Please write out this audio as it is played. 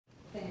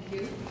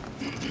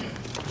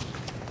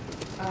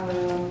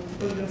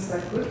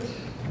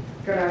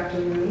Good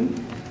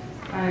afternoon.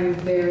 I'm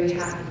very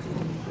happy to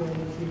be here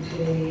with you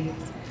today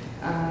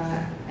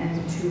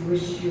and to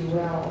wish you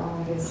well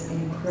on this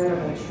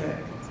incredible trip.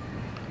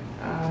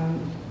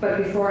 But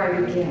before I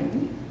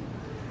begin,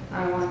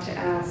 I want to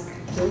ask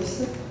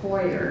Joseph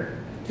Hoyer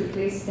to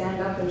please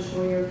stand up and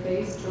show your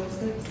face.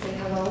 Joseph, say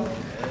hello.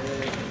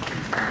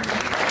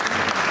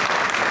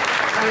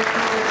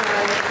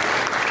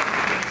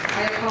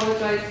 I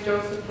apologize,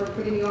 Joseph, for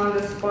putting you on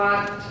the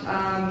spot,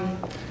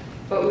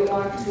 but we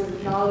want to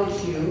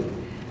acknowledge you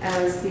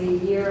as the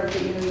Year of the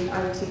Inuit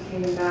ITK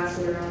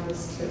Ambassador on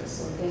this trip,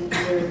 so thank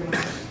you very much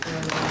for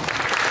that.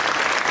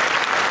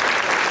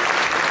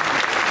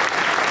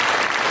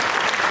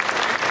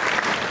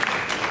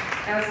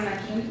 As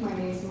mentioned, my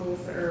name is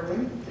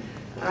Irwin.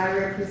 I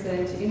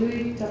represent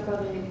Inuit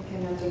Tapari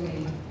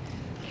Kanatami,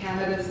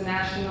 Canada's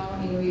national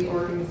Inuit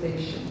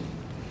organization.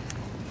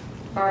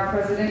 Our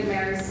President,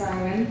 Mary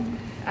Simon,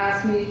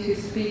 asked me to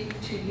speak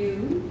to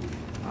you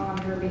on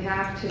her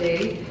behalf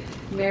today.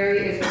 Mary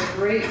is a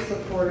great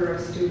supporter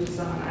of Students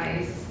on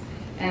Ice,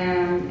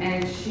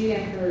 and she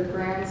and her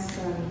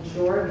grandson,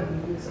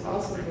 Jordan, who's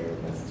also here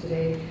with us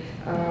today,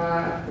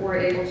 were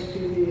able to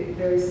do the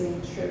very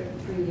same trip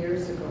 3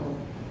 years ago.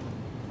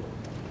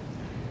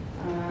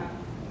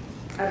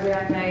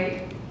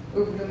 Adrianay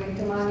Ugduming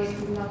Tamani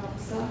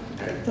Tunapsa,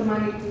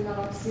 Tamani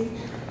Tunapsi,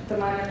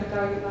 Tamani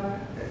Patau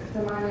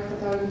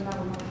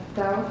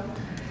Tau,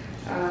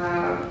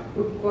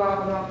 Ugwa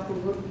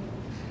Kugut,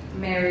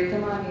 Mary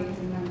Tamani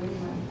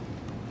Tunamima.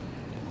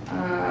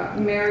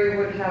 Mary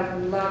would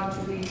have loved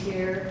to be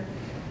here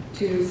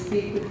to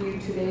speak with you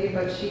today,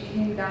 but she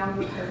came down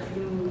with her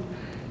flu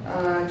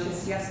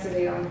just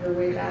yesterday on her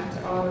way back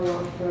to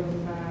Ottawa from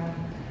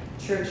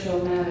Churchill,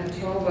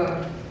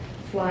 Manitoba,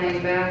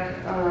 flying back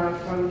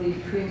from the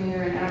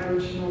Premier and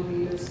Aboriginal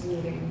Leaders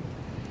meeting.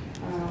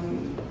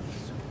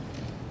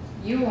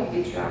 You won't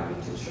be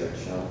traveling to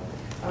Churchill,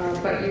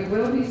 but you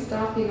will be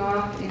stopping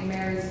off in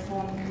Mary's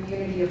home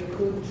community of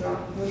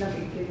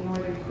Coudre-Nunavik in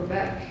northern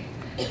Quebec.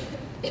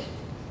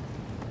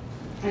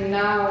 And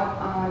now,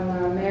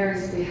 on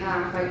Mary's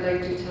behalf, I'd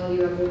like to tell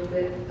you a little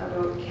bit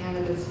about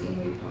Canada's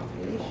Inuit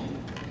population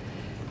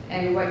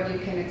and what you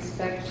can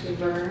expect to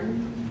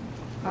learn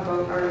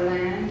about our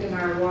land and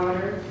our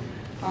water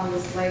on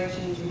this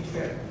life-changing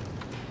trip.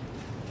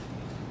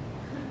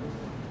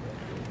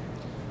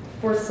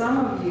 For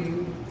some of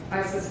you,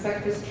 I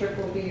suspect this trip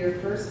will be your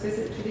first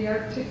visit to the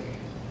Arctic,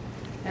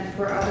 and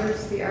for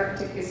others, the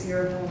Arctic is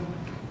your home.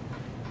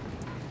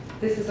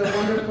 This is a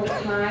wonderful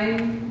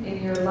time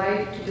in your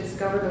life to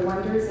discover the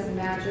wonders and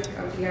magic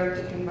of the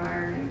Arctic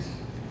environment.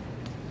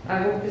 I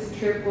hope this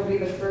trip will be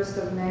the first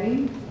of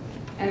many,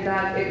 and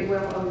that it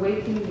will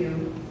awaken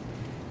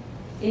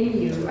in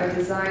you a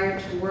desire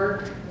to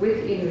work with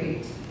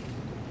Inuit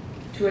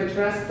to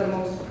address the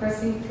most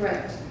pressing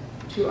threat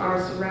to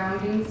our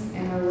surroundings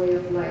and our way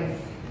of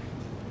life: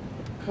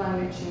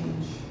 climate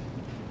change.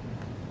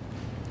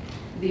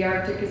 The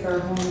Arctic is our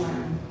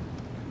homeland.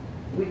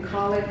 We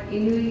call it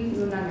Inuit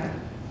Nunagat.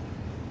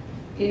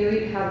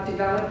 Inuit have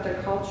developed a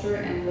culture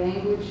and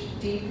language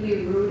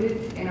deeply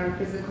rooted in our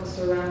physical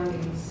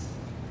surroundings.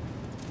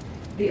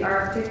 The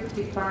Arctic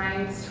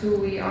defines who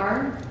we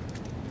are.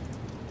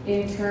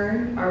 In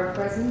turn, our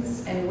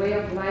presence and way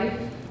of life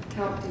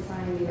help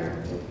define the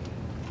Arctic.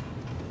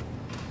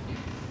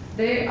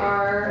 There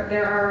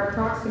are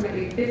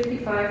approximately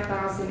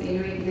 55,000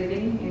 Inuit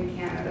living in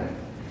Canada,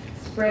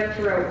 spread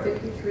throughout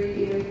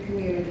 53 Inuit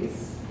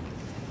communities.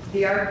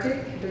 The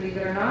Arctic, believe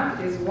it or not,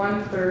 is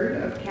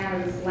 1/3 of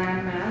Canada's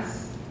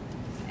landmass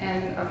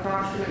and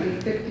approximately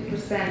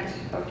 50%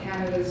 of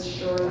Canada's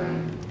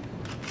shoreline.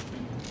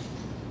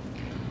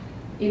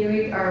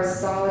 Inuit are a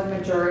solid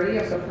majority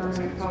of the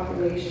permanent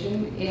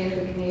population in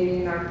the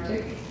Canadian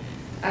Arctic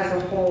as a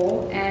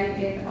whole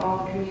and in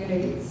all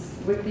communities,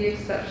 with the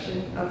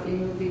exception of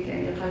Inuvik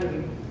and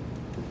Iqaluit.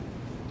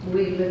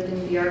 We've lived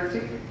in the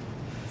Arctic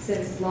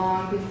since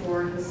long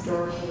before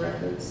historical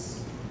records.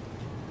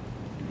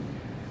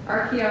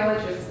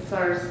 Archaeologists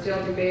are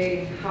still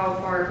debating how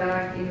far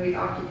back Inuit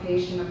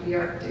occupation of the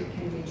Arctic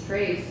can be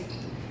traced,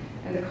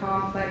 and the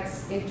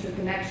complex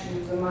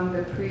interconnections among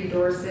the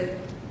pre-Dorset,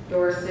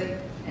 Dorset,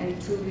 and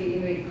Thule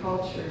Inuit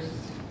cultures.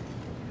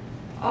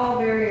 All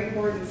very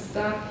important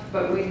stuff,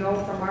 but we know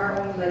from our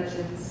own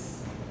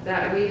legends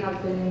that we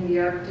have been in the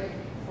Arctic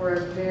for a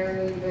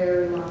very,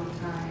 very long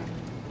time.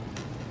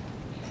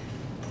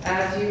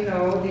 As you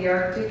know, the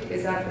Arctic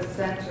is at the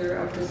center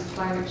of this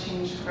climate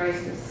change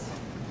crisis.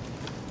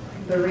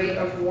 The rate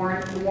of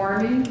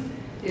warming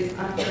is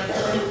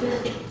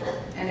unprecedented,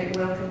 and it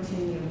will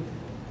continue.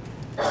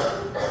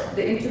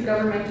 The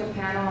Intergovernmental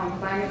Panel on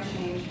Climate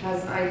Change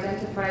has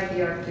identified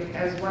the Arctic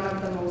as one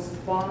of the most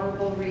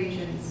vulnerable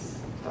regions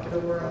of the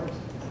world.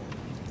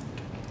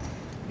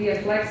 The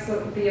effects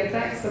of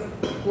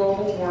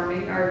global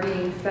warming are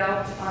being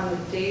felt on a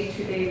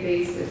day-to-day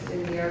basis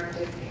in the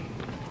Arctic.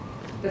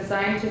 The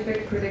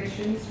scientific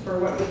predictions for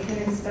what we can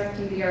expect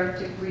in the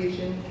Arctic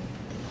region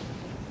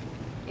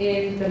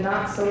in the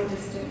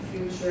not-so-distant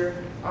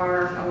future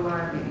are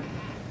alarming.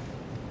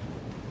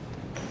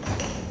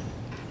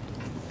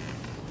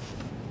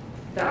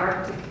 The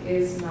Arctic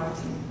is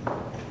melting.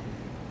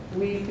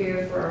 We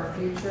fear for our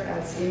future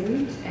as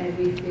Inuit, and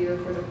we fear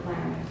for the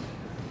planet.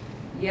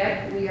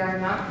 Yet we are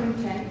not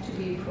content to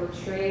be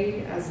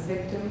portrayed as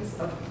victims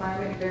of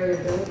climate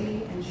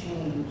variability and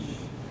change.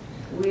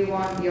 We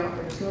want the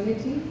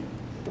opportunity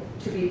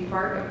to be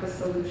part of the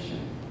solution.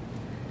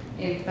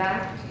 In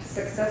fact,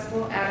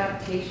 successful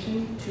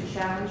adaptation to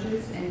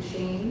challenges and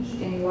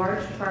change in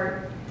large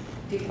part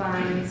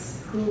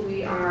defines who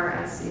we are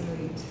as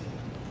Inuit.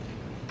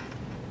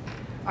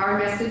 Our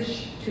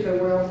message to the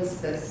world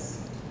is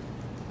this: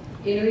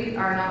 Inuit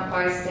are not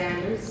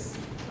bystanders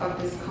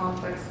of this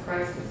complex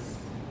crisis.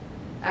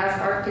 As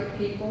Arctic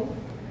people,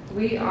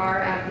 we are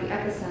at the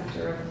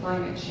epicenter of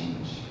climate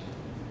change.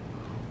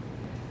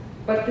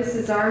 But this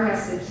is our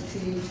message to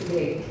you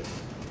today.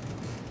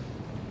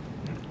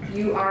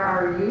 You are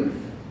our youth.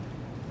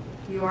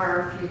 You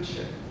are our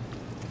future.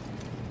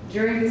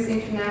 During this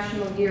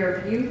International Year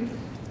of Youth,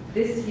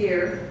 this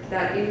year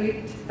that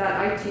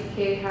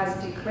ITK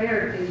has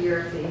declared the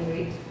Year of the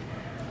Inuit,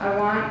 I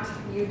want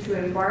you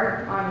to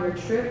embark on your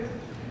trip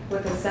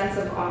with a sense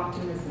of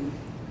optimism.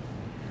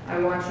 I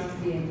want you to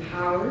be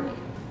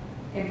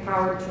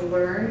empowered to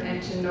learn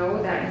and to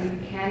know that you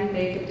can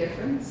make a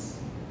difference.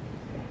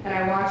 And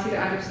I want you to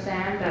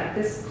understand that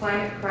this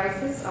climate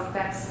crisis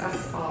affects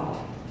us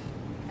all,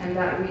 and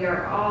that we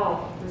are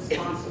all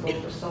responsible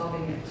for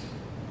solving it.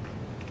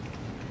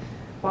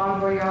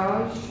 Bon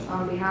voyage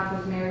on behalf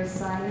of Mary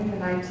Simon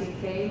and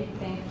ITK.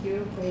 Thank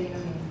you.